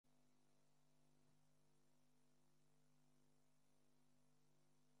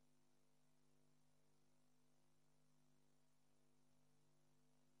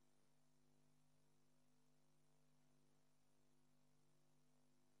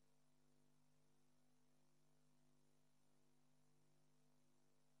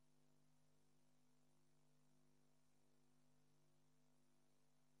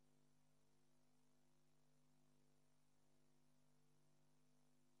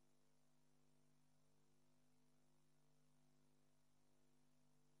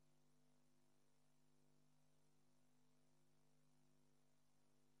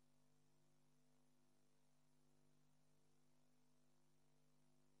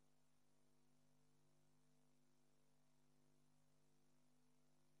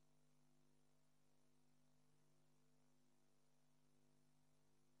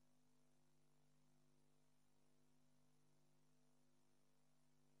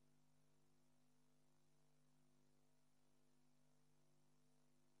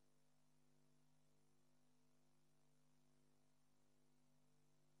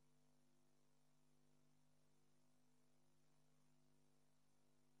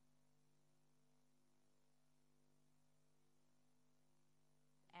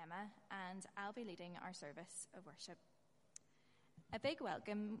Emma, and I'll be leading our service of worship. A big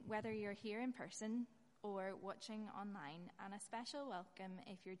welcome whether you're here in person or watching online, and a special welcome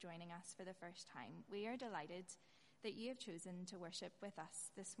if you're joining us for the first time. We are delighted that you have chosen to worship with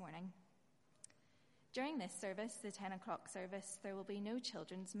us this morning. During this service, the 10 o'clock service, there will be no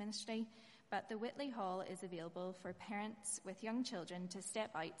children's ministry, but the Whitley Hall is available for parents with young children to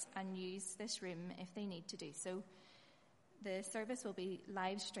step out and use this room if they need to do so. The service will be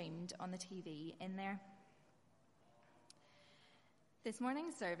live streamed on the TV in there. This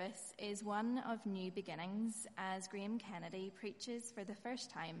morning's service is one of new beginnings as Graham Kennedy preaches for the first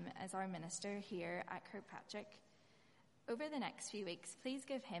time as our minister here at Kirkpatrick. Over the next few weeks, please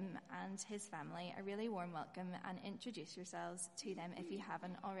give him and his family a really warm welcome and introduce yourselves to them if you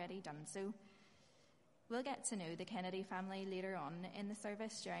haven't already done so. We'll get to know the Kennedy family later on in the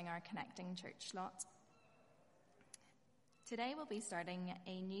service during our Connecting Church slot. Today we'll be starting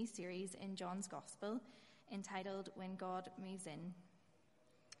a new series in John's Gospel entitled When God Moves In.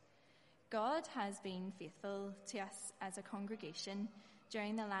 God has been faithful to us as a congregation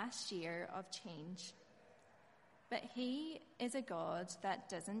during the last year of change. But he is a God that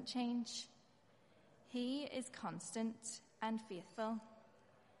doesn't change. He is constant and faithful.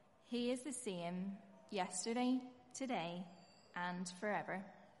 He is the same yesterday, today, and forever.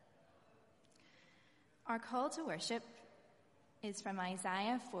 Our call to worship is from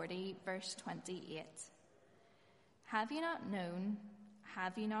Isaiah 40, verse 28. Have you not known?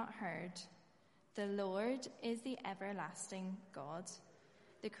 Have you not heard? The Lord is the everlasting God,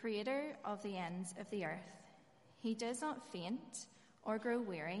 the creator of the ends of the earth. He does not faint or grow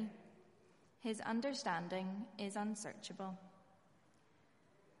weary. His understanding is unsearchable.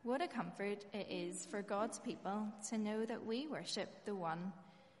 What a comfort it is for God's people to know that we worship the one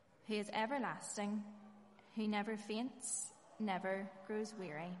who is everlasting, who never faints, never grows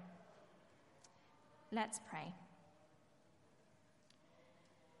weary. Let's pray.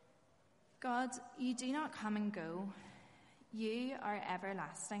 God, you do not come and go. You are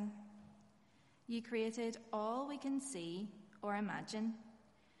everlasting. You created all we can see or imagine.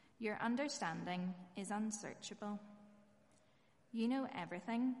 Your understanding is unsearchable. You know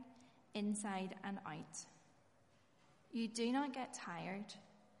everything, inside and out. You do not get tired.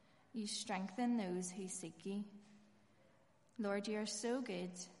 You strengthen those who seek you. Lord, you are so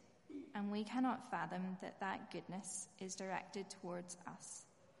good, and we cannot fathom that goodness is directed towards us.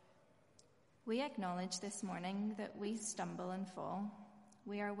 We acknowledge this morning that we stumble and fall.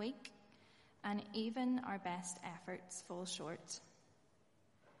 We are weak, and even our best efforts fall short.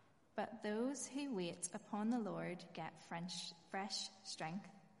 But those who wait upon the Lord get fresh strength.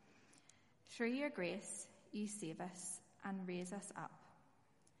 Through your grace, you save us and raise us up.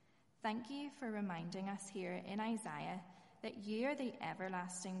 Thank you for reminding us here in Isaiah that you are the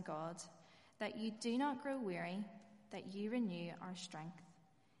everlasting God, that you do not grow weary, that you renew our strength.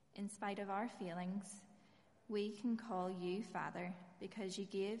 In spite of our feelings, we can call you Father because you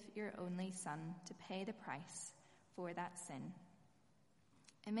gave your only Son to pay the price for that sin.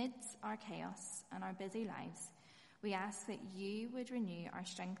 Amidst our chaos and our busy lives, we ask that you would renew our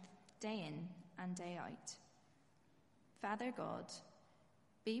strength day in and day out. Father God,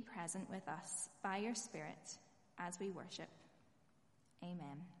 be present with us by your Spirit as we worship.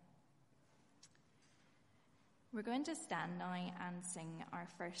 Amen. We're going to stand now and sing our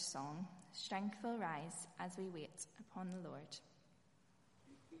first song, Strength Will Rise as we wait upon the Lord.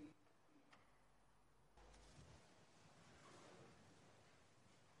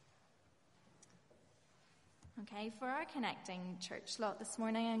 Okay, for our Connecting Church slot this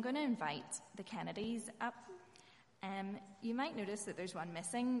morning, I'm going to invite the Kennedys up. You might notice that there's one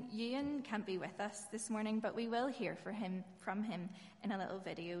missing. Ewan can't be with us this morning, but we will hear from him in a little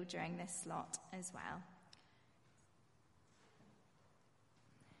video during this slot as well.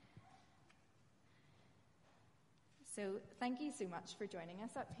 So thank you so much for joining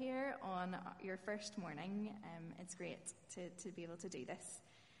us up here on your first morning. It's great to be able to do this.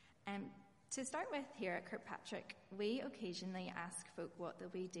 To start with, here at Kirkpatrick, we occasionally ask folk what they'll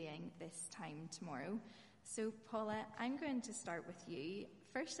be doing this time tomorrow. So Paula, I'm going to start with you.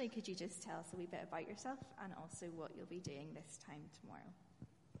 Firstly, could you just tell us a wee bit about yourself and also what you'll be doing this time tomorrow?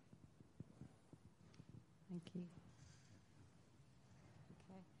 Thank you.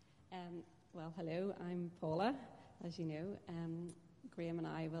 Okay. Well, hello, I'm Paula. As you know, Graham and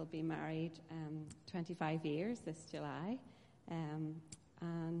I will be married 25 years this July. And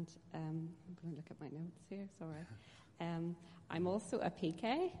I'm going to look at my notes here, sorry. I'm also a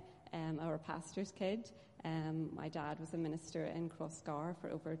PK, or a pastor's kid. My dad was a minister in Crossgar for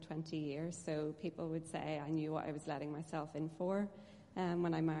over 20 years, so people would say I knew what I was letting myself in for.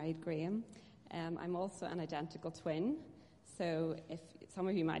 when I married Graham. I'm also an identical twin. So if some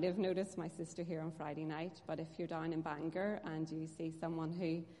of you might have noticed my sister here on Friday night, but if you're down in Bangor and you see someone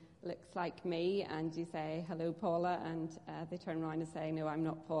who looks like me and you say, hello, Paula, and they turn around and say, no, I'm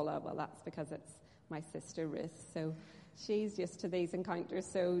not Paula, well, that's because it's my sister Ruth. So she's used to these encounters,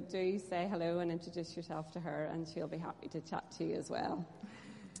 so do say hello and introduce yourself to her, and she'll be happy to chat to you as well.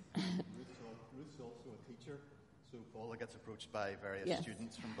 Ruth's also a teacher, so Paula gets approached by various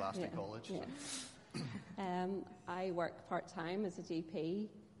students from Glaston College. Yeah. I work part-time as a GP,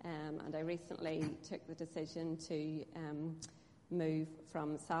 and I recently took the decision to move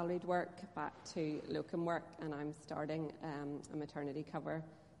from salaried work back to locum work, and I'm starting a maternity cover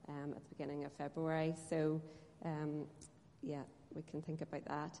at the beginning of February. So, we can think about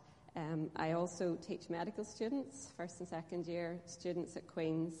that. I also teach medical students, first and second year students at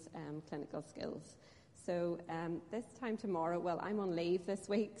Queen's Clinical Skills. So this time tomorrow, well, I'm on leave this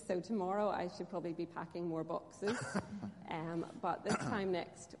week, so tomorrow I should probably be packing more boxes. But this time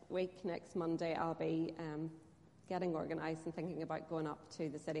next week, next Monday, I'll be getting organised and thinking about going up to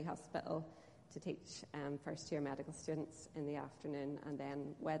the City Hospital to teach first-year medical students in the afternoon. And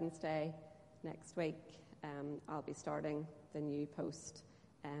then Wednesday next week, I'll be starting the new post,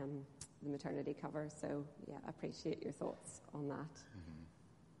 the maternity cover. So, I appreciate your thoughts on that. Mm-hmm.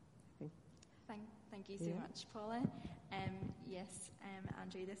 Thank you so much, Paula.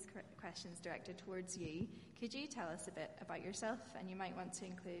 Andrew, this question is directed towards you. Could you tell us a bit about yourself? And you might want to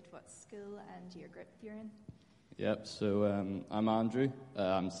include what school and year group you're in. Yep, so I'm Andrew.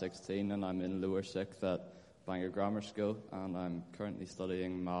 I'm 16 and I'm in lower sixth at Bangor Grammar School, and I'm currently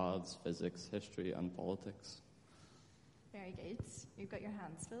studying maths, physics, history and politics. Very good. You've got your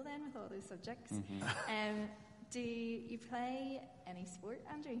hands full then with all those subjects. Mm-hmm. Do you play any sport,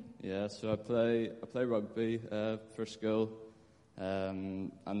 Andrew? Yeah, so I play rugby for school,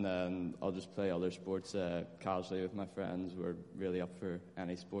 and then I'll just play other sports casually with my friends. We're really up for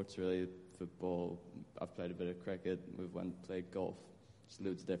any sports, really. Football, I've played a bit of cricket, we've went and played golf, just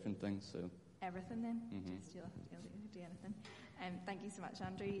loads of different things. So everything then? Mm-hmm. Just you'll do anything. Thank you so much,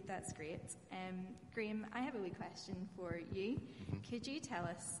 Andrew. That's great. Graham, I have a wee question for you. Mm-hmm. Could you tell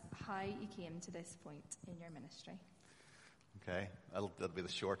us how you came to this point in your ministry? Okay, that'll be the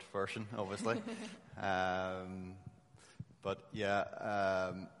short version, obviously. I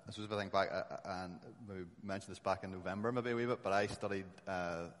suppose if I think back, and maybe mentioned this back in November maybe a wee bit, but I studied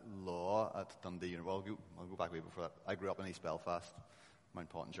law at Dundee University. I'll go back a wee bit before that. I grew up in East Belfast. Mount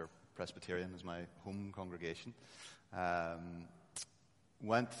Pottinger Presbyterian is my home congregation.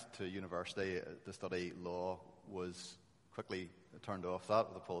 Went to university to study law, was quickly turned off that,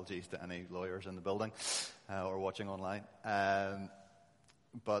 with apologies to any lawyers in the building or watching online.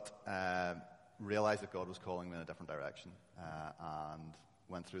 But realised that God was calling me in a different direction, and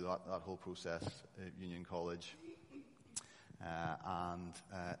went through that whole process at Union College and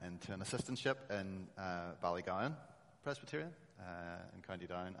into an assistantship in Ballygowan Presbyterian in County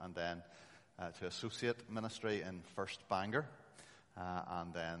Down, and then to associate ministry in First Bangor,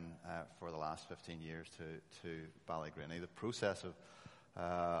 and then for the last 15 years to Ballygranny. The process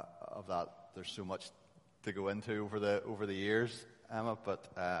of that, there's so much to go into over the years, Emma, but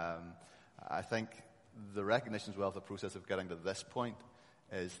I think the recognition as well of the process of getting to this point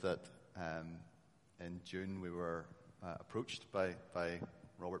is that in June we were approached by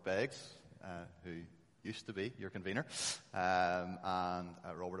Robert Beggs, who used to be your convener, and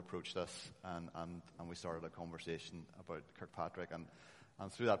Robert approached us and we started a conversation about Kirkpatrick,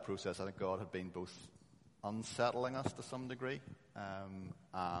 and through that process I think God had been both unsettling us to some degree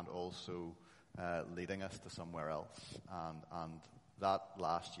and also leading us to somewhere else, and that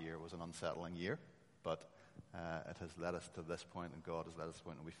last year was an unsettling year, but it has led us to this point, and God has led us to this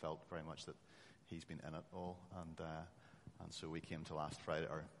point, and we felt very much that He's been in it all, and so we came to last Friday,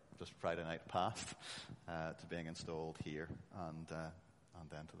 or just Friday night past, to being installed here, and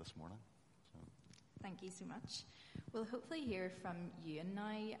then to this morning. So. Thank you so much. We'll hopefully hear from Ewan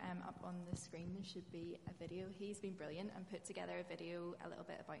now. Up on the screen there should be a video. He's been brilliant and put together a video a little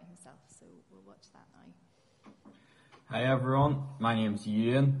bit about himself, so we'll watch that now. Hi everyone, my name's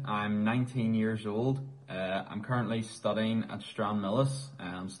Ewan. I'm 19 years old. I'm currently studying at Stranmillis.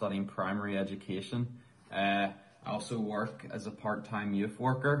 I'm studying primary education. I also work as a part-time youth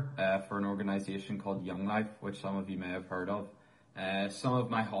worker for an organisation called Young Life, which some of you may have heard of. Some of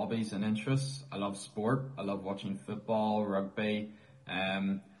my hobbies and interests: I love sport. I love watching football, rugby.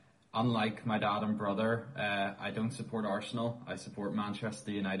 Unlike my dad and brother, I don't support Arsenal. I support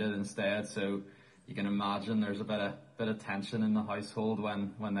Manchester United instead. So you can imagine there's a bit of tension in the household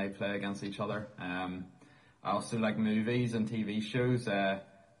when they play against each other. I also like movies and TV shows.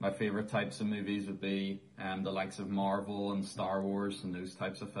 My favourite types of movies would be the likes of Marvel and Star Wars and those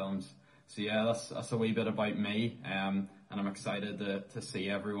types of films. So yeah, that's a wee bit about me, and I'm excited to see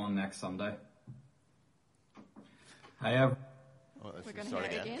everyone next Sunday. We're going to hear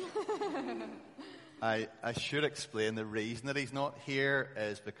it again. I should explain the reason that he's not here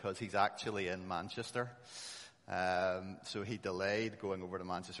is because he's actually in Manchester. So he delayed going over to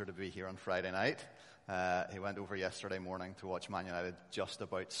Manchester to be here on Friday night. He went over yesterday morning to watch Man United just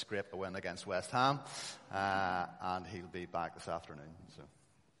about scrape a win against West Ham. And he'll be back this afternoon. So.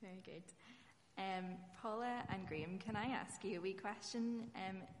 Very good. Paula and Graham, can I ask you a wee question?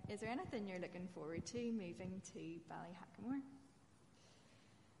 Is there anything you're looking forward to moving to Ballyhackamore?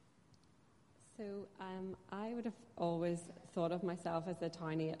 So I would have always thought of myself as a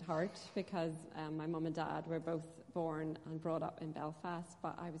townie at heart because my mum and dad were both born and brought up in Belfast,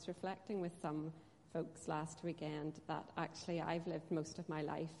 but I was reflecting with some folks last weekend that actually I've lived most of my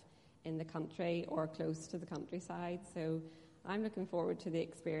life in the country or close to the countryside, so I'm looking forward to the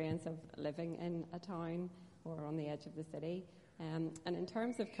experience of living in a town or on the edge of the city. And in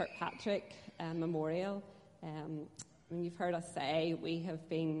terms of Kirkpatrick Memorial, you've heard us say we have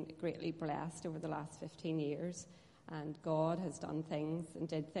been greatly blessed over the last 15 years, and God has done things and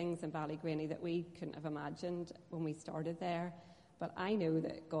did things in Ballygraney that we couldn't have imagined when we started there. But I know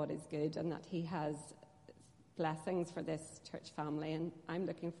that God is good and that He has blessings for this church family, and I'm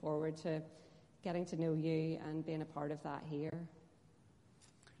looking forward to getting to know you and being a part of that here.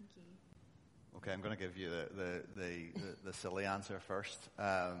 Thank you. Okay, I'm going to give you the silly answer first.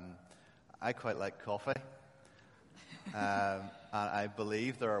 I quite like coffee. And I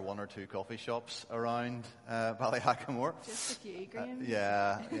believe there are one or two coffee shops around Ballyhackamore. Just a few, Graham.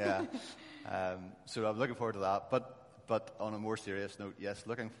 Yeah. So I'm looking forward to that. But on a more serious note, yes,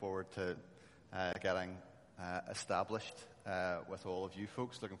 looking forward to getting established with all of you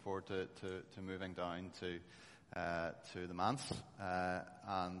folks. Looking forward to moving down to the manse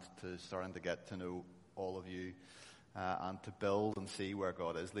and to starting to get to know all of you and to build and see where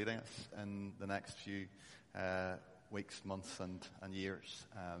God is leading us in the next few weeks, months and years.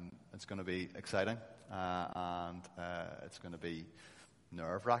 It's going to be exciting and it's going to be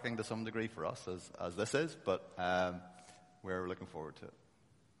nerve-wracking to some degree for us as this is, but we're looking forward to it.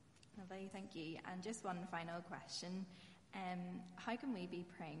 Lovely, thank you. And just one final question. How can we be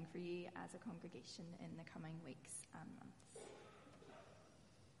praying for you as a congregation in the coming weeks and months?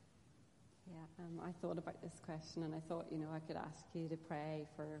 Yeah, I thought about this question and I thought, I could ask you to pray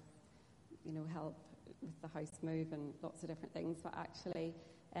for, help with the house move and lots of different things. But actually,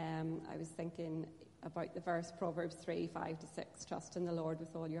 I was thinking about the verse Proverbs 3:5-6, trust in the Lord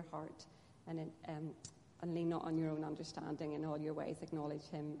with all your heart and lean not on your own understanding. In all your ways acknowledge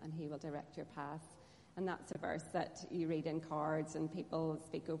Him and He will direct your path. And that's a verse that you read in cards and people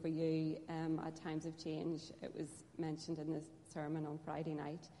speak over you at times of change. It was mentioned in the sermon on Friday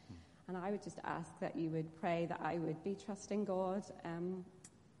night. And I would just ask that you would pray that I would be trusting God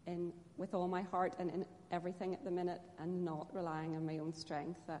with all my heart and in everything at the minute and not relying on my own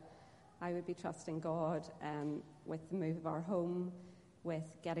strength. That I would be trusting God with the move of our home,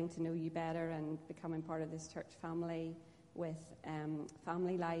 with getting to know you better and becoming part of this church family, with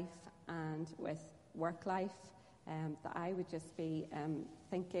family life and with work life, that I would just be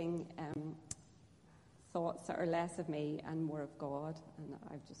thinking thoughts that are less of me and more of God, and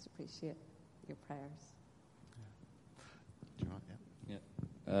I just appreciate your prayers. Do you want? Yeah.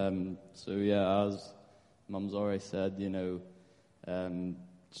 As Mum's already said,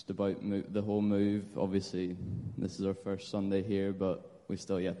 just about the whole move. Obviously, this is our first Sunday here, but we've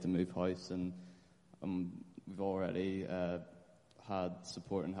still yet to move house, and we've already had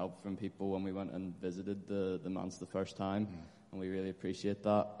support and help from people when we went and visited the manse the first time, and we really appreciate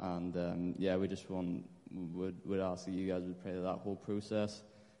that. And we just would ask that you guys would pray that whole process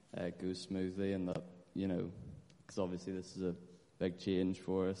goes smoothly, and that because obviously this is a big change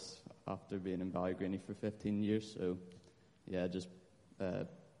for us after being in Ballygraney for 15 years. So just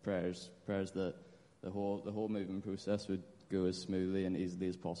prayers that the whole moving process would go as smoothly and easily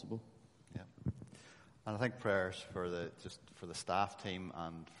as possible. Yeah. And I think prayers for the staff team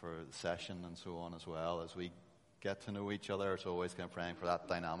and for the session and so on as well. As we get to know each other, it's always kind of praying for that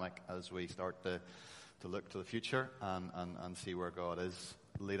dynamic as we start to look to the future and see where God is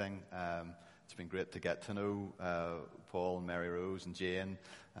leading. It's been great to get to know Paul and Mary Rose and Jane,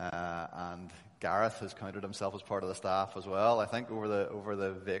 and Gareth has counted himself as part of the staff as well, I think, over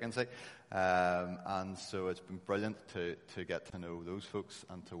the vacancy. And so it's been brilliant to get to know those folks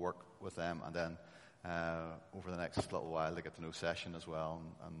and to work with them, and then over the next little while to get to know Session as well.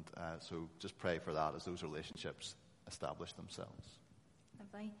 So just pray for that as those relationships establish themselves.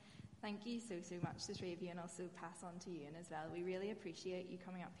 Lovely. Thank you so much, the three of you, and also pass on to Ewan as well. We really appreciate you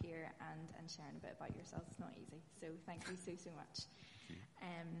coming up here and sharing a bit about yourselves. It's not easy, so thank you so much.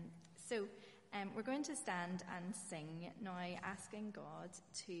 We're going to stand and sing now, asking God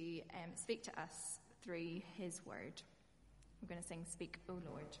to speak to us through his word. We're going to sing Speak, O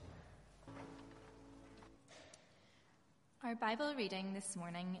Lord. Our Bible reading this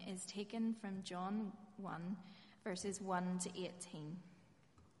morning is taken from John 1, verses 1 to 18.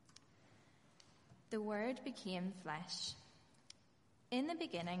 The Word became flesh. In the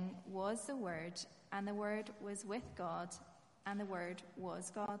beginning was the Word, and the Word was with God, and the Word was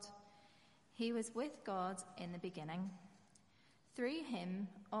God. He was with God in the beginning. Through him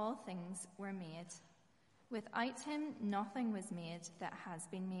all things were made. Without him nothing was made that has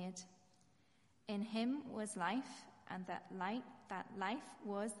been made. In him was life, and that life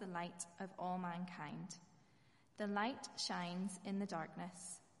was the light of all mankind. The light shines in the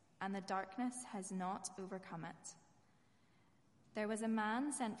darkness, and the darkness has not overcome it. There was a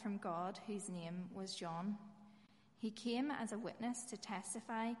man sent from God whose name was John. He came as a witness to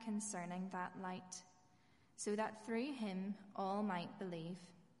testify concerning that light, so that through him all might believe.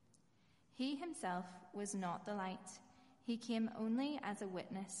 He himself was not the light. He came only as a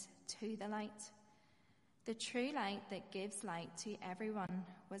witness to the light. The true light that gives light to everyone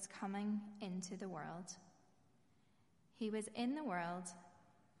was coming into the world. He was in the world,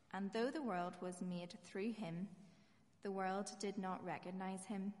 and though the world was made through him, the world did not recognize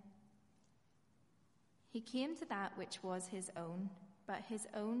him. He came to that which was his own, but his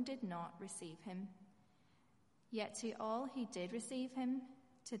own did not receive him. Yet to all who did receive him,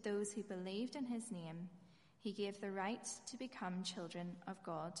 to those who believed in his name, he gave the right to become children of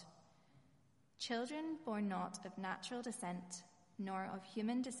God. Children born not of natural descent, nor of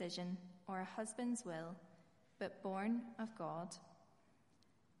human decision or a husband's will, but born of God.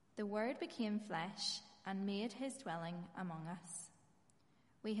 The Word became flesh and made his dwelling among us.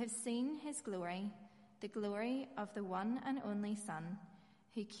 We have seen his glory, the glory of the one and only Son,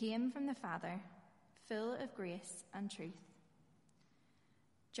 who came from the Father, full of grace and truth.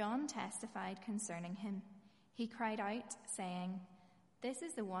 John testified concerning him. He cried out, saying, "This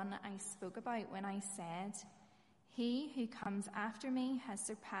is the one I spoke about when I said, 'He who comes after me has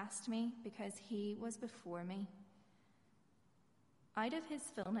surpassed me because he was before me.' Out of his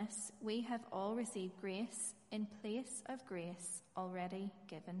fullness we have all received grace in place of grace already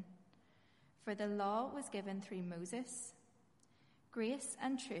given. For the law was given through Moses. Grace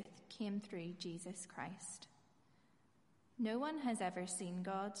and truth came through Jesus Christ. No one has ever seen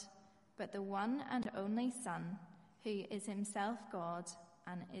God, but the one and only Son, who is himself God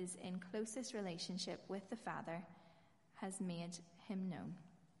and is in closest relationship with the Father, has made him known."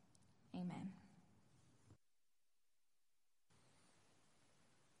 Amen.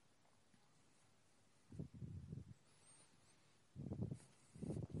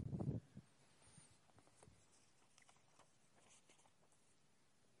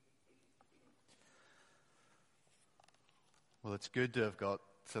 Well, it's good to have got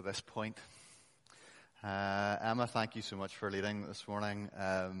to this point. Emma, thank you so much for leading this morning.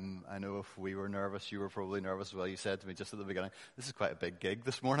 I know if we were nervous, you were probably nervous as well. You said to me just at the beginning, this is quite a big gig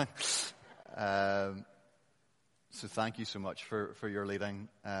this morning. So thank you so much for your leading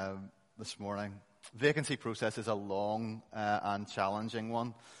this morning. Vacancy process is a long and challenging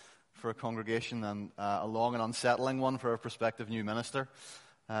one for a congregation, and a long and unsettling one for a prospective new minister.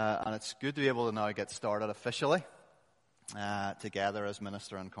 And it's good to be able to now get started officially together as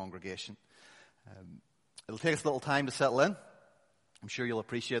minister and congregation. It'll take us a little time to settle in. I'm sure you'll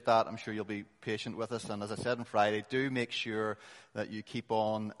appreciate that. I'm sure you'll be patient with us. And as I said on Friday, do make sure that you keep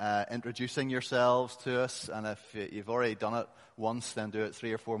on introducing yourselves to us. And if you've already done it once, then do it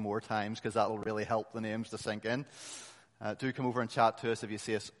 3 or 4 more times, because that'll really help the names to sink in. Do come over and chat to us if you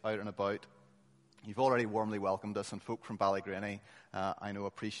see us out and about. You've already warmly welcomed us, and folk from Ballygranny, I know,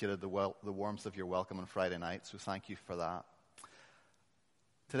 appreciated the warmth of your welcome on Friday night, so thank you for that.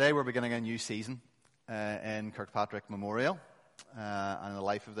 Today we're beginning a new season in Kirkpatrick Memorial and in the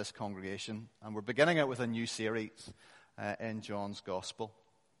life of this congregation, and we're beginning it with a new series in John's Gospel.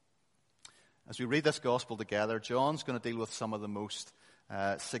 As we read this Gospel together, John's going to deal with some of the most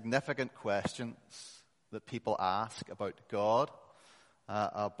significant questions that people ask about God,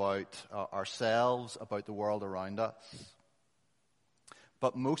 about ourselves, about the world around us.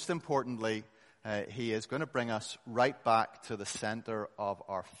 But most importantly, he is going to bring us right back to the center of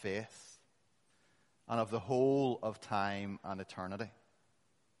our faith and of the whole of time and eternity.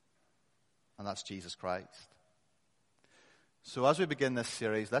 and that's Jesus Christ. So as we begin this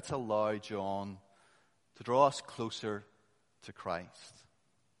series, let's allow John to draw us closer to Christ,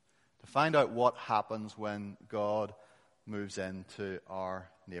 to find out what happens when God moves into our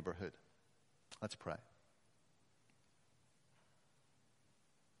neighborhood. Let's pray.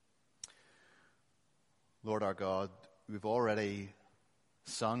 Lord our God, we've already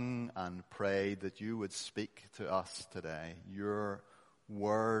sung and prayed that you would speak to us today, your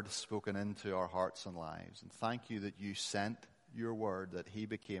word spoken into our hearts and lives. And thank you that you sent your word, that he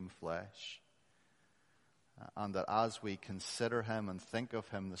became flesh, and that as we consider him and think of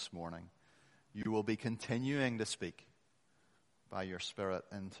him this morning, you will be continuing to speak by your Spirit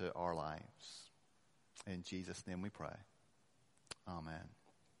into our lives. In Jesus' name we pray. Amen.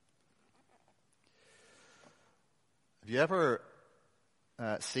 Have you ever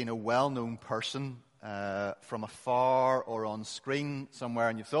seen a well-known person from afar or on screen somewhere,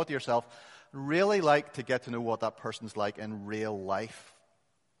 and you've thought to yourself, really like to get to know what that person's like in real life?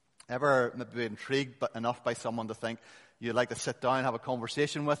 Ever maybe intrigued enough by someone to think you'd like to sit down, have a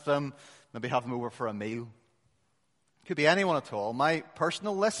conversation with them, maybe have them over for a meal? Could be anyone at all. My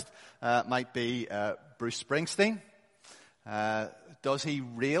personal list might be Bruce Springsteen. Does he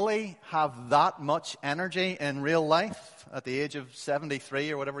really have that much energy in real life at the age of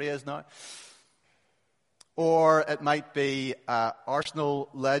 73 or whatever he is now? Or it might be Arsenal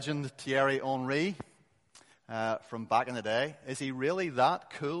legend Thierry Henry from back in the day. Is he really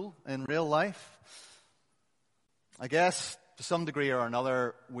that cool in real life? I guess to some degree or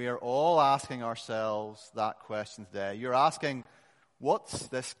another, we are all asking ourselves that question today. You're asking, what's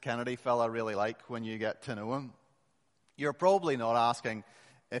this Kennedy fella really like when you get to know him? You're probably not asking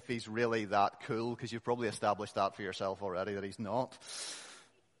if he's really that cool, because you've probably established that for yourself already, that he's not.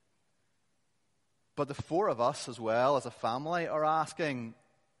 But the four of us as well as a family are asking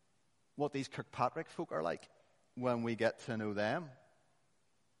what these Kirkpatrick folk are like when we get to know them.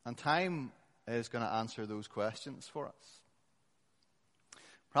 And time is going to answer those questions for us.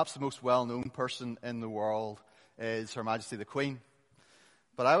 Perhaps the most well-known person in the world is Her Majesty the Queen.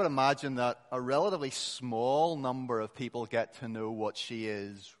 But I would imagine that a relatively small number of people get to know what she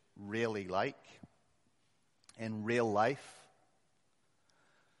is really like in real life.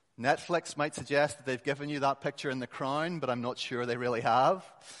 Netflix might suggest that they've given you that picture in The Crown, but I'm not sure they really have.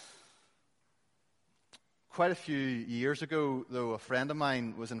 Quite a few years ago, though, a friend of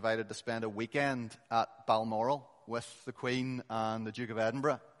mine was invited to spend a weekend at Balmoral with the Queen and the Duke of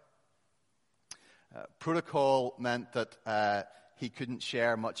Edinburgh. Protocol meant that he couldn't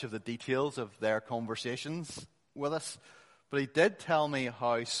share much of the details of their conversations with us, but he did tell me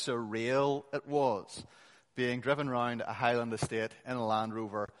how surreal it was being driven around a Highland estate in a Land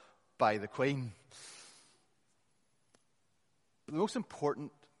Rover by the Queen. The most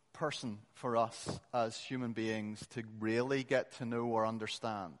important person for us as human beings to really get to know or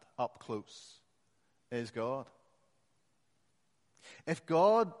understand up close is God. If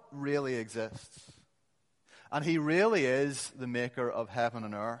God really exists, and he really is the maker of heaven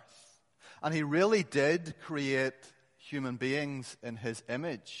and earth, and he really did create human beings in his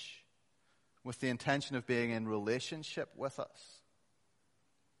image with the intention of being in relationship with us,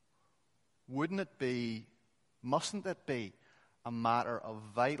 mustn't it be a matter of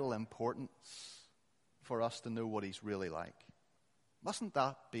vital importance for us to know what he's really like? Mustn't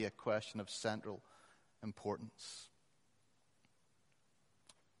that be a question of central importance?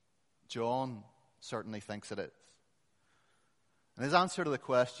 John certainly thinks it is. And his answer to the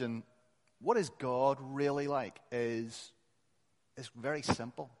question, what is God really like, is very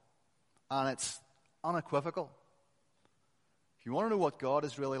simple. And it's unequivocal. If you want to know what God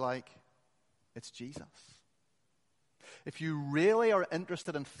is really like, it's Jesus. If you really are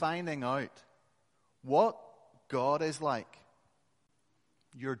interested in finding out what God is like,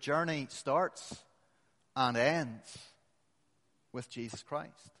 your journey starts and ends with Jesus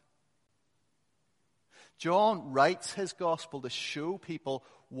Christ. John writes his gospel to show people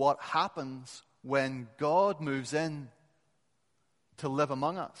what happens when God moves in to live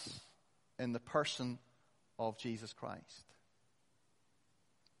among us in the person of Jesus Christ.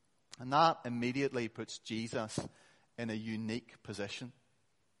 And that immediately puts Jesus in a unique position.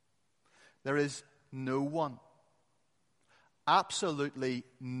 There is no one, absolutely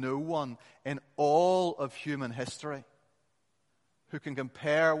no one in all of human history who can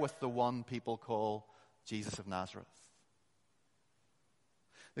compare with the one people call Jesus of Nazareth.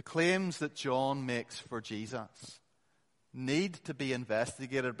 The claims that John makes for Jesus need to be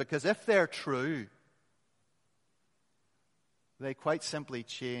investigated, because if they're true, they quite simply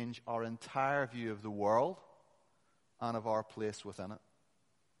change our entire view of the world and of our place within it.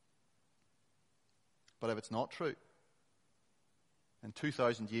 But if it's not true, then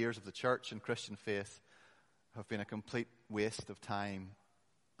 2,000 years of the church and Christian faith have been a complete waste of time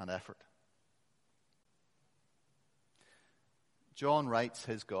and effort. John writes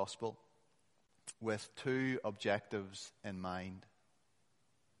his gospel with two objectives in mind.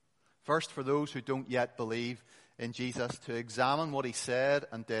 First, for those who don't yet believe in Jesus, to examine what he said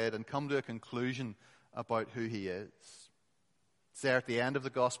and did and come to a conclusion about who he is. It's there at the end of the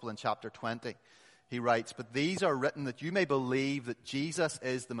gospel in chapter 20. He writes, "But these are written that you may believe that Jesus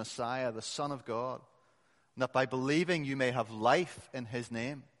is the Messiah, the Son of God, and that by believing you may have life in his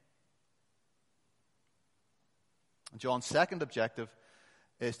name." John's second objective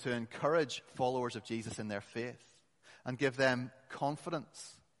is to encourage followers of Jesus in their faith and give them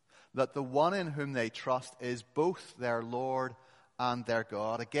confidence that the one in whom they trust is both their Lord and their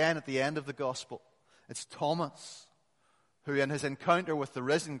God. Again, at the end of the gospel, it's Thomas who, in his encounter with the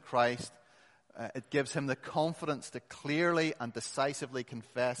risen Christ, it gives him the confidence to clearly and decisively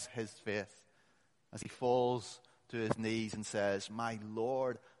confess his faith as he falls to his knees and says, "My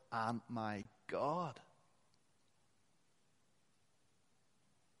Lord and my God."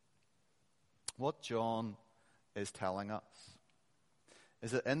 What John is telling us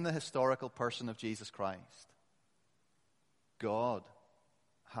is that in the historical person of Jesus Christ, God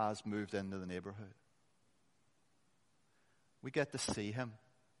has moved into the neighborhood. We get to see him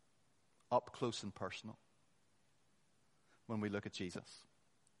up close and personal when we look at Jesus.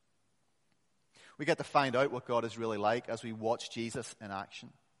 We get to find out what God is really like as we watch Jesus in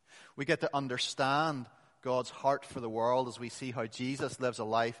action. We get to understand God's heart for the world as we see how Jesus lives a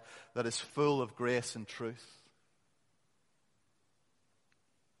life that is full of grace and truth.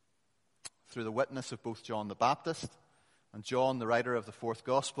 Through the witness of both John the Baptist and John, the writer of the fourth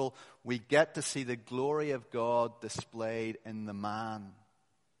gospel, we get to see the glory of God displayed in the man,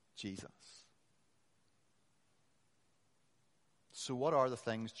 Jesus. So what are the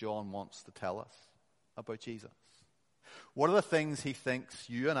things John wants to tell us about Jesus? What are the things he thinks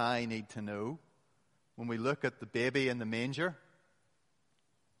you and I need to know when we look at the baby in the manger,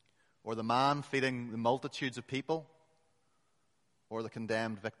 or the man feeding the multitudes of people, or the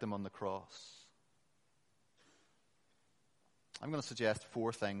condemned victim on the cross? I'm going to suggest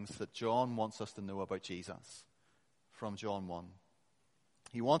 4 things that John wants us to know about Jesus from John 1.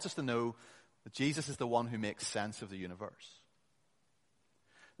 He wants us to know that Jesus is the one who makes sense of the universe.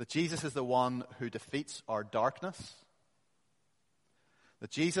 That Jesus is the one who defeats our darkness.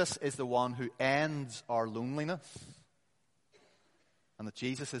 That Jesus is the one who ends our loneliness. And that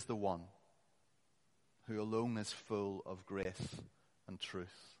Jesus is the one who alone is full of grace and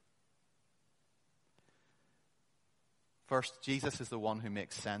truth. First, Jesus is the one who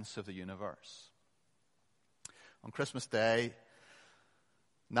makes sense of the universe. On Christmas Day,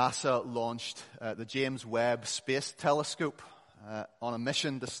 NASA launched the James Webb Space Telescope on a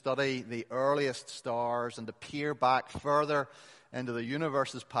mission to study the earliest stars and to peer back further into the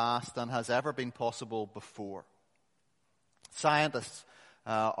universe's past than has ever been possible before. Scientists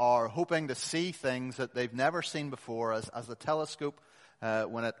are hoping to see things that they've never seen before as the telescope,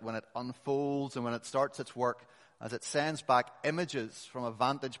 when it unfolds and when it starts its work, as it sends back images from a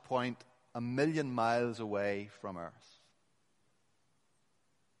vantage point 1,000,000 miles away from Earth.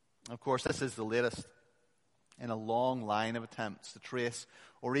 Of course, this is the latest in a long line of attempts to trace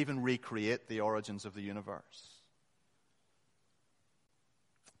or even recreate the origins of the universe.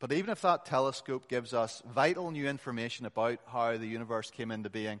 But even if that telescope gives us vital new information about how the universe came into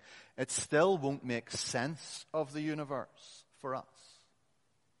being, it still won't make sense of the universe for us.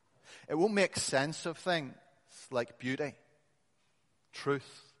 It won't make sense of things like beauty,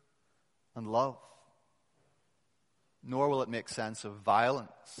 truth, and love. Nor will it make sense of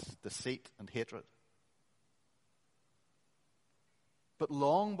violence, deceit, and hatred. But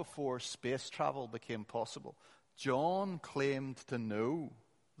long before space travel became possible, John claimed to know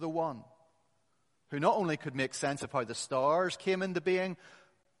the one who not only could make sense of how the stars came into being,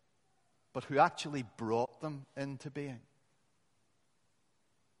 but who actually brought them into being.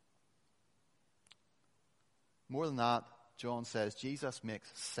 More than that, John says Jesus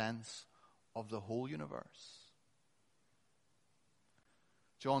makes sense of the whole universe.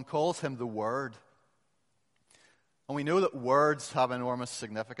 John calls him the Word. And we know that words have enormous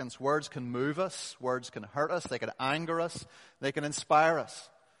significance. Words can move us. Words can hurt us. They can anger us. They can inspire us.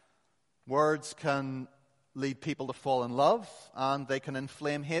 Words can lead people to fall in love, and they can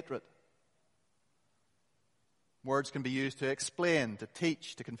inflame hatred. Words can be used to explain, to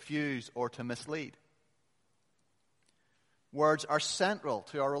teach, to confuse, or to mislead. Words are central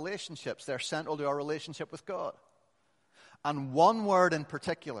to our relationships. They're central to our relationship with God. And one word in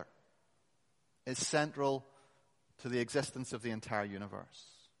particular is central to the existence of the entire universe.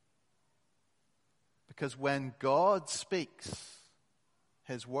 Because when God speaks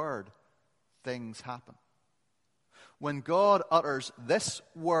his word, things happen. When God utters this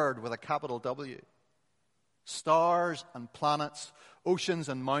word with a capital W, stars and planets, oceans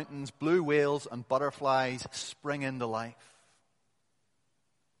and mountains, blue whales and butterflies spring into life.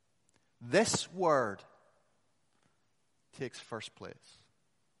 This word takes first place.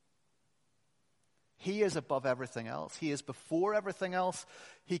 He is above everything else. He is before everything else.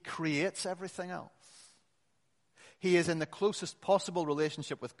 He creates everything else. He is in the closest possible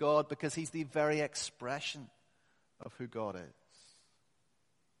relationship with God because he's the very expression of who God is.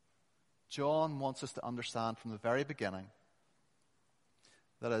 John wants us to understand from the very beginning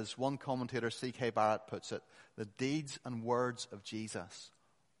that, as one commentator, C.K. Barrett, puts it, the deeds and words of Jesus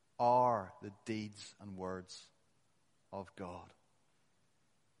are the deeds and words of God.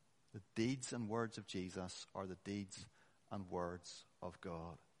 The deeds and words of Jesus are the deeds and words of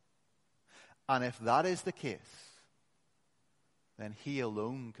God. And if that is the case, then he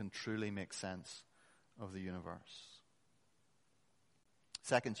alone can truly make sense of the universe.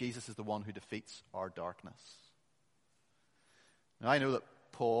 Second, Jesus is the one who defeats our darkness. Now, I know that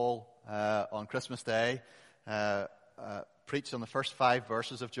Paul, on Christmas Day, preached on the first 5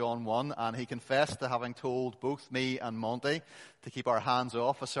 verses of John 1, and he confessed to having told both me and Monty to keep our hands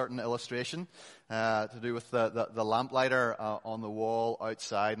off a certain illustration to do with the lamplighter on the wall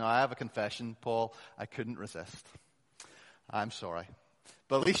outside. Now, I have a confession, Paul. I couldn't resist. I'm sorry.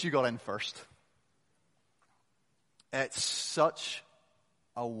 But at least you got in first. It's such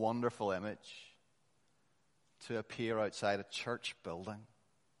a wonderful image to appear outside a church building.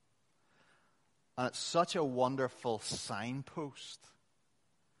 And it's such a wonderful signpost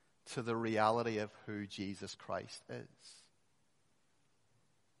to the reality of who Jesus Christ is.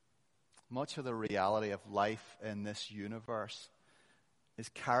 Much of the reality of life in this universe is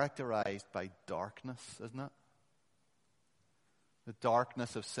characterized by darkness, isn't it? The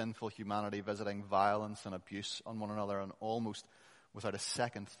darkness of sinful humanity visiting violence and abuse on one another, and almost without a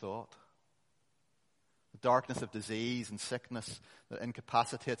second thought. The darkness of disease and sickness that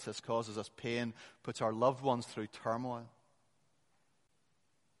incapacitates us, causes us pain, puts our loved ones through turmoil.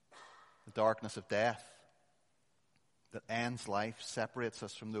 The darkness of death that ends life, separates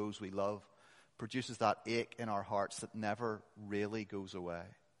us from those we love, produces that ache in our hearts that never really goes away.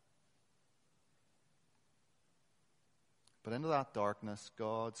 But into that darkness,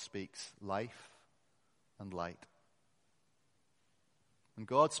 God speaks life and light. When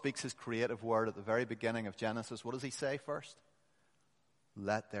God speaks his creative word at the very beginning of Genesis, what does he say first?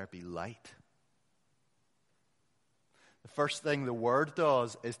 Let there be light. The first thing the word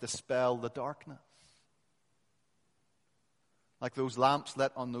does is dispel the darkness. Like those lamps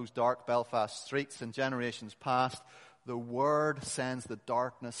lit on those dark Belfast streets in generations past, the word sends the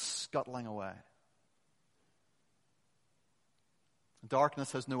darkness scuttling away.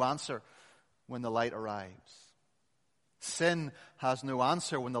 Darkness has no answer when the light arrives. Sin has no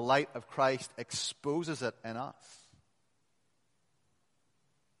answer when the light of Christ exposes it in us.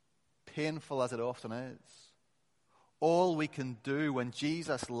 Painful as it often is, all we can do when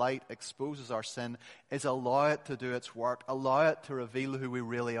Jesus' light exposes our sin is allow it to do its work, allow it to reveal who we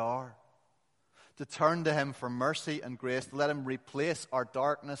really are, to turn to him for mercy and grace, to let him replace our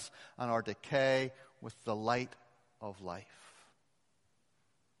darkness and our decay with the light of life.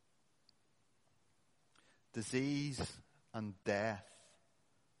 Disease and death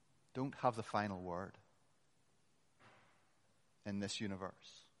don't have the final word in this universe.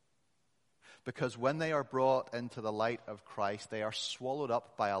 Because when they are brought into the light of Christ, they are swallowed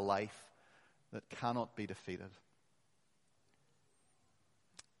up by a life that cannot be defeated.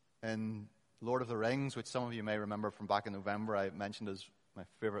 In Lord of the Rings, which some of you may remember from back in November, I mentioned as my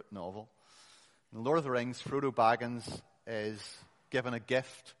favorite novel. In Lord of the Rings, Frodo Baggins is given a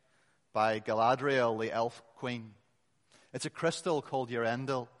gift by Galadriel, the elf queen. It's a crystal called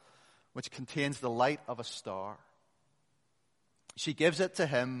Eärendil, which contains the light of a star. She gives it to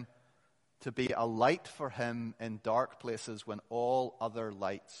him to be a light for him in dark places when all other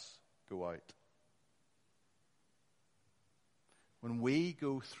lights go out. When we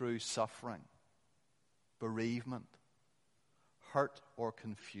go through suffering, bereavement, hurt, or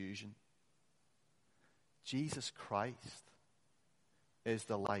confusion, Jesus Christ is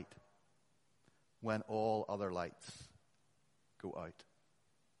the light when all other lights go out.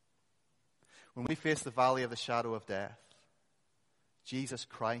 When we face the valley of the shadow of death, Jesus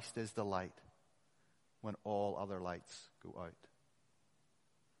Christ is the light when all other lights go out.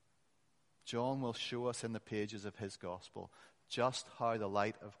 John will show us in the pages of his gospel just how the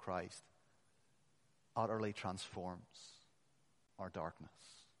light of Christ utterly transforms our darkness.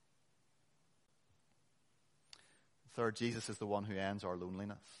 Third, Jesus is the one who ends our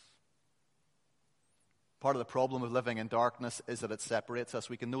loneliness. Part of the problem of living in darkness is that it separates us.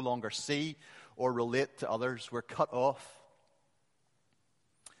 We can no longer see or relate to others. We're cut off.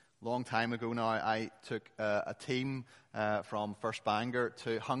 Long time ago now, I took a team from First Bangor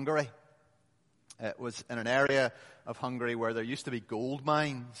to Hungary. It was in an area of Hungary where there used to be gold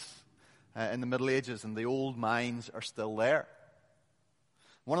mines in the Middle Ages, and the old mines are still there.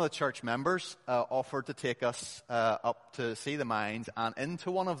 One of the church members offered to take us up to see the mines and into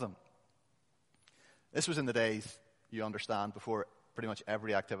one of them. This was in the days, you understand, before pretty much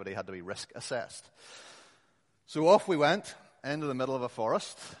every activity had to be risk assessed. So off we went into the middle of a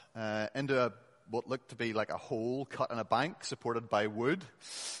forest, into what looked to be like a hole cut in a bank supported by wood.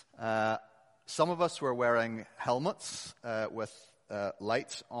 Some of us were wearing helmets with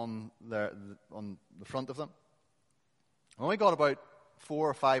lights on the front of them. When we got about 400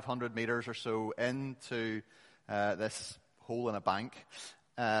 or 500 meters or so into this hole in a bank,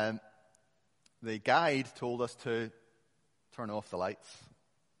 the guide told us to turn off the lights.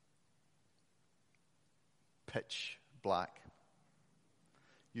 Pitch black.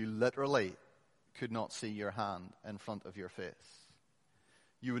 You literally could not see your hand in front of your face.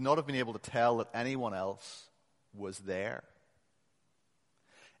 You would not have been able to tell that anyone else was there.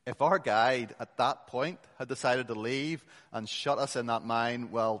 If our guide at that point had decided to leave and shut us in that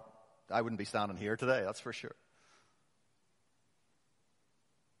mine, well, I wouldn't be standing here today, that's for sure.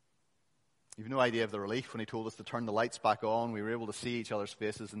 You've no idea of the relief when he told us to turn the lights back on. We were able to see each other's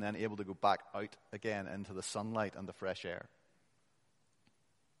faces and then able to go back out again into the sunlight and the fresh air.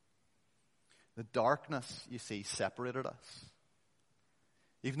 The darkness, you see, separated us.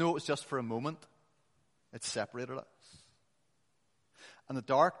 Even though it was just for a moment, it separated us. And the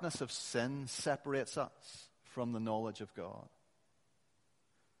darkness of sin separates us from the knowledge of God.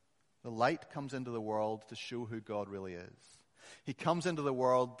 The light comes into the world to show who God really is. He comes into the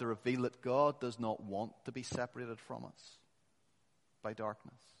world to reveal that God does not want to be separated from us by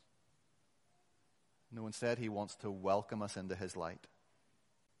darkness. No, instead he wants to welcome us into his light.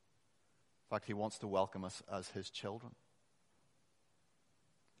 In fact, he wants to welcome us as his children.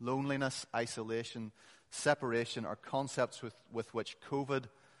 Loneliness, isolation, separation are concepts with which COVID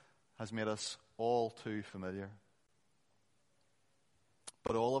has made us all too familiar.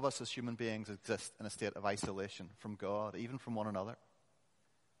 But all of us as human beings exist in a state of isolation from God, even from one another.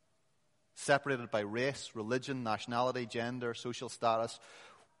 Separated by race, religion, nationality, gender, social status,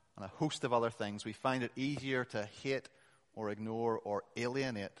 and a host of other things, we find it easier to hate or ignore or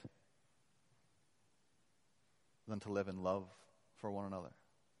alienate than to live in love for one another.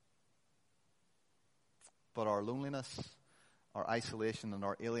 But our loneliness, our isolation, and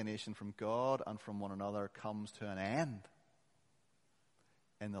our alienation from God and from one another comes to an end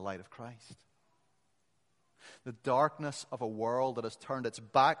in the light of Christ. The darkness of a world that has turned its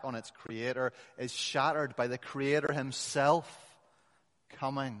back on its Creator is shattered by the Creator himself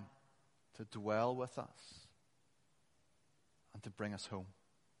coming to dwell with us and to bring us home.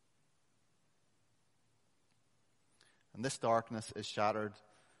 And this darkness is shattered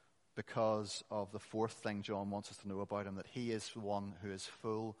because of the fourth thing John wants us to know about him, that he is the one who is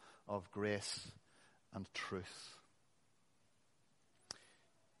full of grace and truth.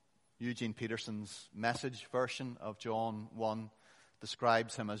 Eugene Peterson's Message version of John 1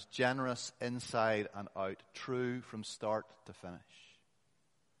 describes him as generous inside and out, true from start to finish.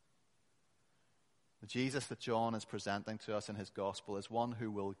 The Jesus that John is presenting to us in his gospel is one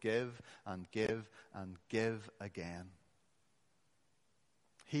who will give and give and give again.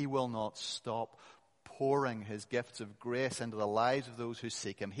 He will not stop pouring his gifts of grace into the lives of those who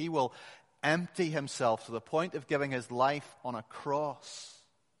seek him. He will empty himself to the point of giving his life on a cross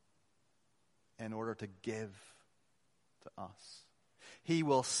in order to give to us. He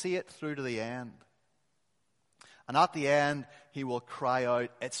will see it through to the end. And at the end, he will cry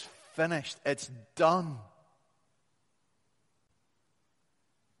out, "It's finished, it's done."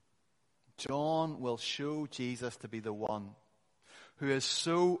 John will show Jesus to be the one who is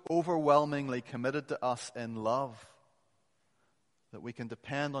so overwhelmingly committed to us in love that we can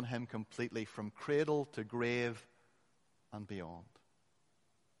depend on him completely from cradle to grave and beyond.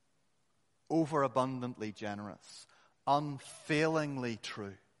 Overabundantly generous, unfailingly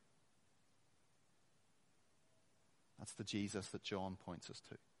true. That's the Jesus that John points us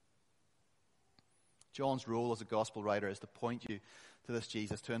to. John's role as a gospel writer is to point you to this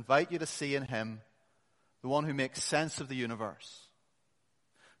Jesus, to invite you to see in him the one who makes sense of the universe,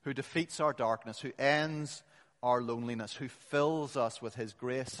 who defeats our darkness, who ends our loneliness, who fills us with his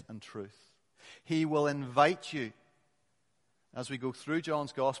grace and truth. He will invite you, as we go through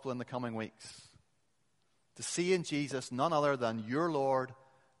John's Gospel in the coming weeks, to see in Jesus none other than your Lord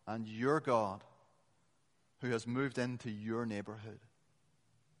and your God, who has moved into your neighborhood.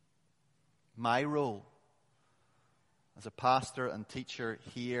 My role as a pastor and teacher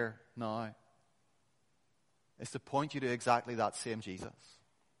here now is to point you to exactly that same Jesus.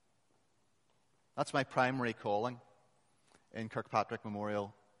 That's my primary calling in Kirkpatrick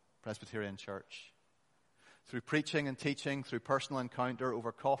Memorial Presbyterian Church. Through preaching and teaching, through personal encounter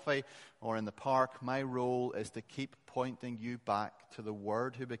over coffee or in the park, my role is to keep pointing you back to the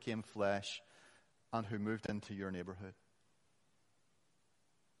Word who became flesh and who moved into your neighborhood.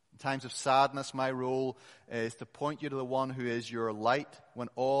 In times of sadness, my role is to point you to the one who is your light when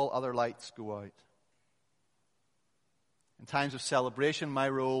all other lights go out. In times of celebration, my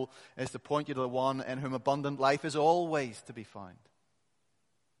role is to point you to the one in whom abundant life is always to be found.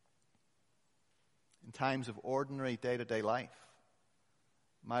 In times of ordinary day-to-day life,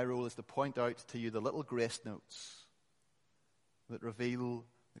 my role is to point out to you the little grace notes that reveal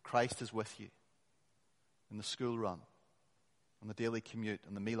that Christ is with you in the school run, on the daily commute,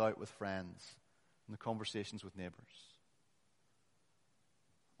 on the meal out with friends, and the conversations with neighbours.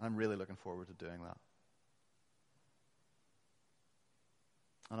 I'm really looking forward to doing that.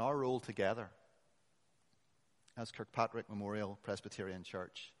 And our role together as Kirkpatrick Memorial Presbyterian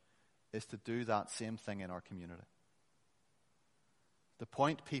Church is to do that same thing in our community. To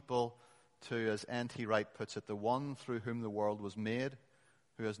point people to, as N.T. Wright puts it, the one through whom the world was made,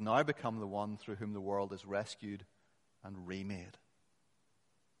 who has now become the one through whom the world is rescued and remade.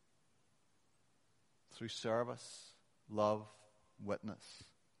 Through service, love, witness,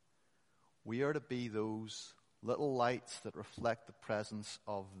 we are to be those little lights that reflect the presence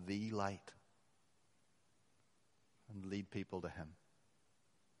of the light and lead people to Him.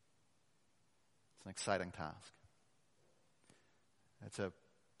 It's an exciting task. It's a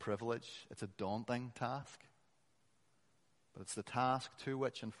privilege. It's a daunting task. But it's the task to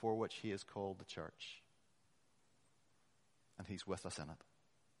which and for which He has called the church. And He's with us in it.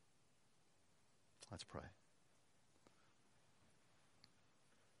 Let's pray.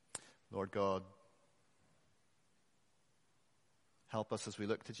 Lord God, help us as we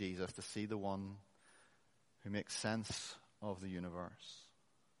look to Jesus to see the one who makes sense of the universe,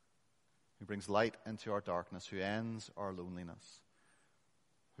 who brings light into our darkness, who ends our loneliness,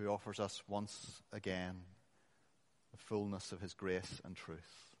 who offers us once again the fullness of His grace and truth.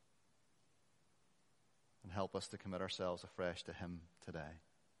 And help us to commit ourselves afresh to Him today.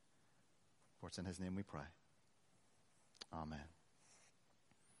 For it's in His name we pray. Amen.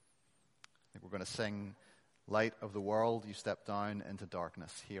 I think we're going to sing Light of the World, You Step Down into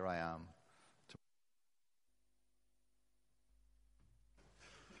Darkness. Here I am.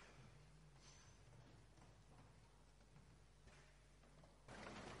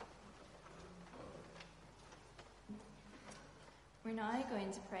 We're now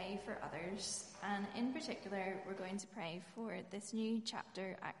going to pray for others, and in particular, we're going to pray for this new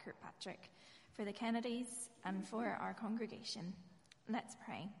chapter at Kirkpatrick, for the Kennedys, and for our congregation. Let's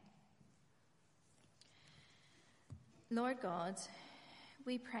pray. Lord God,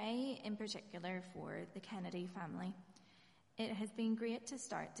 we pray in particular for the Kennedy family. It has been great to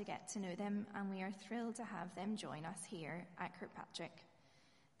start to get to know them, and we are thrilled to have them join us here at Kirkpatrick.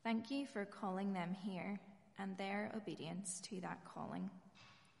 Thank you for calling them here and their obedience to that calling.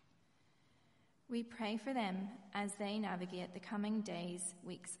 We pray for them as they navigate the coming days,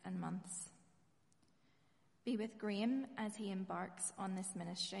 weeks, and months. Be with Graham as he embarks on this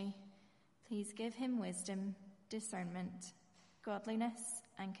ministry. Please give him wisdom, discernment, godliness,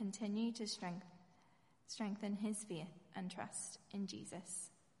 and continue to strengthen his faith and trust in Jesus.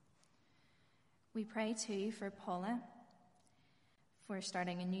 We pray too for Paula, for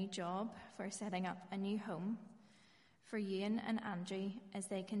starting a new job, for setting up a new home, for Ewan and Andrew as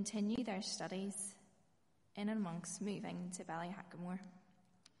they continue their studies in and amongst moving to Ballyhackamore.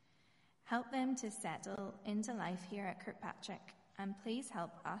 Help them to settle into life here at Kirkpatrick, and please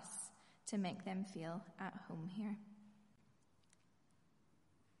help us to make them feel at home here.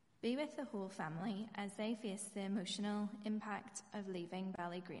 Be with the whole family as they face the emotional impact of leaving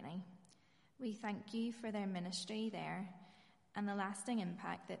Ballygreeny. We thank you for their ministry there and the lasting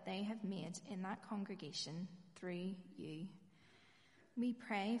impact that they have made in that congregation through you. We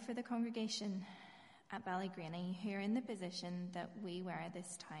pray for the congregation at Ballygreeny who are in the position that we were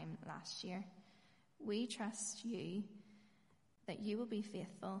this time last year. We trust you that you will be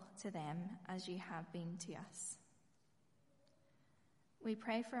faithful to them as you have been to us. We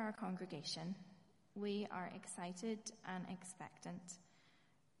pray for our congregation. We are excited and expectant.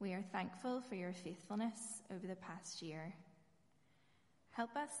 We are thankful for your faithfulness over the past year.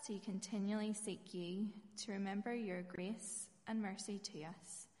 Help us to continually seek you, to remember your grace and mercy to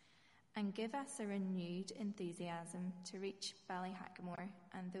us, and give us a renewed enthusiasm to reach Ballyhackamore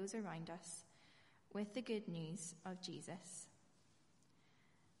and those around us with the good news of Jesus.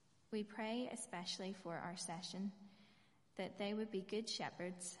 We pray especially for our session, that they would be good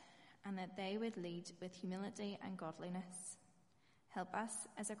shepherds and that they would lead with humility and godliness. Help us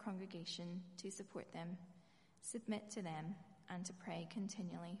as a congregation to support them, submit to them, and to pray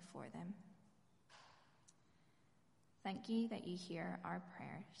continually for them. Thank you that you hear our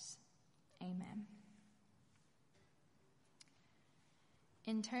prayers. Amen.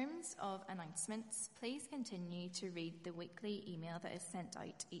 In terms of announcements, please continue to read the weekly email that is sent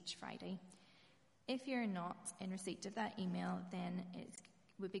out each Friday. If you're not in receipt of that email, then it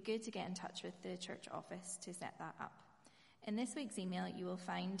would be good to get in touch with the church office to set that up. In this week's email, you will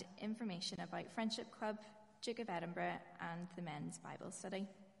find information about Friendship Club, Duke of Edinburgh, and the Men's Bible Study.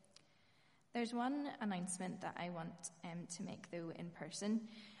 There's one announcement that I want to make, though, in person,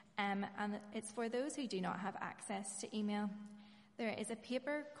 and it's for those who do not have access to email. There is a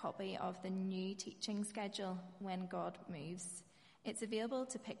paper copy of the new teaching schedule, When God Moves. It's available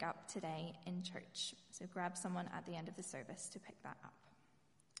to pick up today in church, so grab someone at the end of the service to pick that up.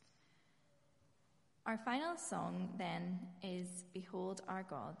 Our final song, then, is Behold Our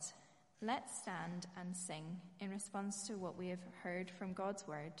God. Let's stand and sing in response to what we have heard from God's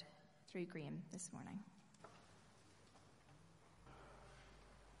word through Graham this morning.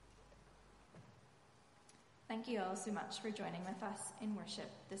 Thank you all so much for joining with us in worship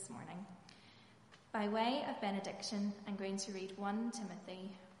this morning. By way of benediction, I'm going to read 1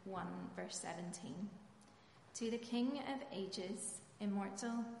 Timothy 1, verse 17. To the King of ages,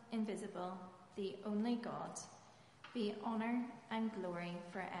 immortal, invisible, the only God, be honour and glory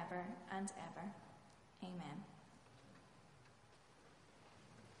forever and ever. Amen.